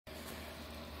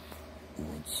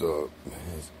What's up?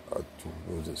 It's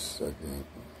October the 2nd.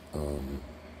 I'm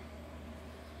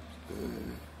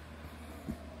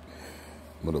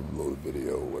gonna upload a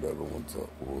video or whatever once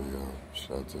up. Oh yeah,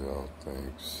 shout out to y'all,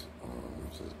 thanks.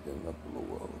 Just getting up a little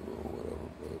while ago or whatever,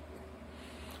 but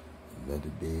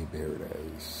another day in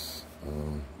paradise.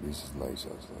 At least it's nice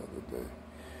outside today.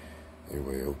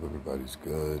 Anyway, I hope everybody's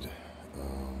good.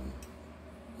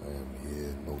 I am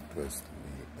here, no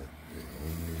destiny at the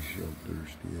homeless shelter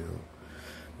still.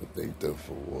 I thank them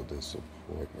for all their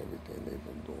support and everything they've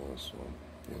been doing, so,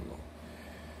 you know.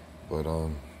 But,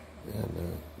 yeah,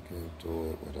 man, getting through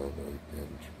it, whatever,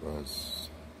 getting dressed,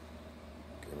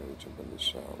 getting ready to jump in the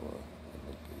shower, and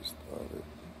the day started.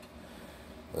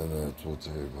 And I'll talk to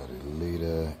everybody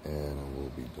later, and I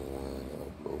will be doing,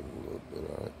 uploading a little bit,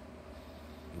 alright?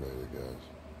 Later, guys.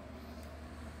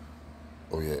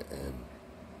 Oh, yeah, and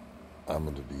I'm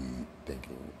going to be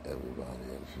thanking everybody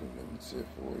in a few minutes here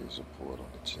for your support on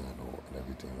the channel and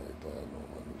everything like that. I know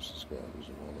my new subscribers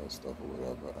and all that stuff or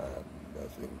whatever. I have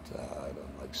nothing to hide.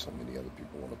 Unlike so many other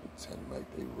people want to pretend like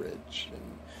they rich and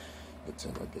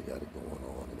pretend like they got it going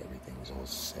on and everything's all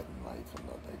set in life. I'm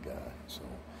not that guy. So,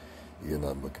 you're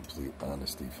not but complete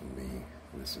honesty for me.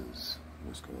 This is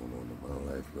what's going on in my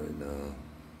life right now.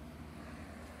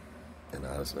 And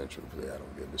honestly and truthfully, I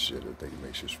don't give a shit. I think it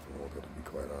makes you stronger, to be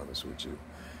quite honest with you.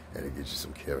 And it gives you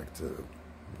some character,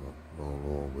 you know,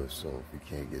 along with. So if you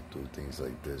can't get through things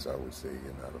like this, I would say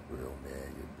you're not a real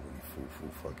man. You're booty foo-foo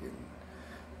fucking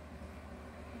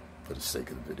for the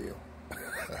sake of the video.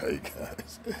 Alright,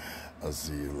 guys. I'll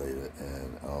see you later.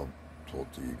 And I'll talk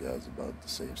to you guys about the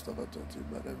same stuff I talk to you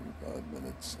about every 5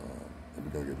 minutes. And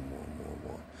we're going to get more and more and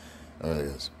more.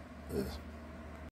 Alright, guys. Yes.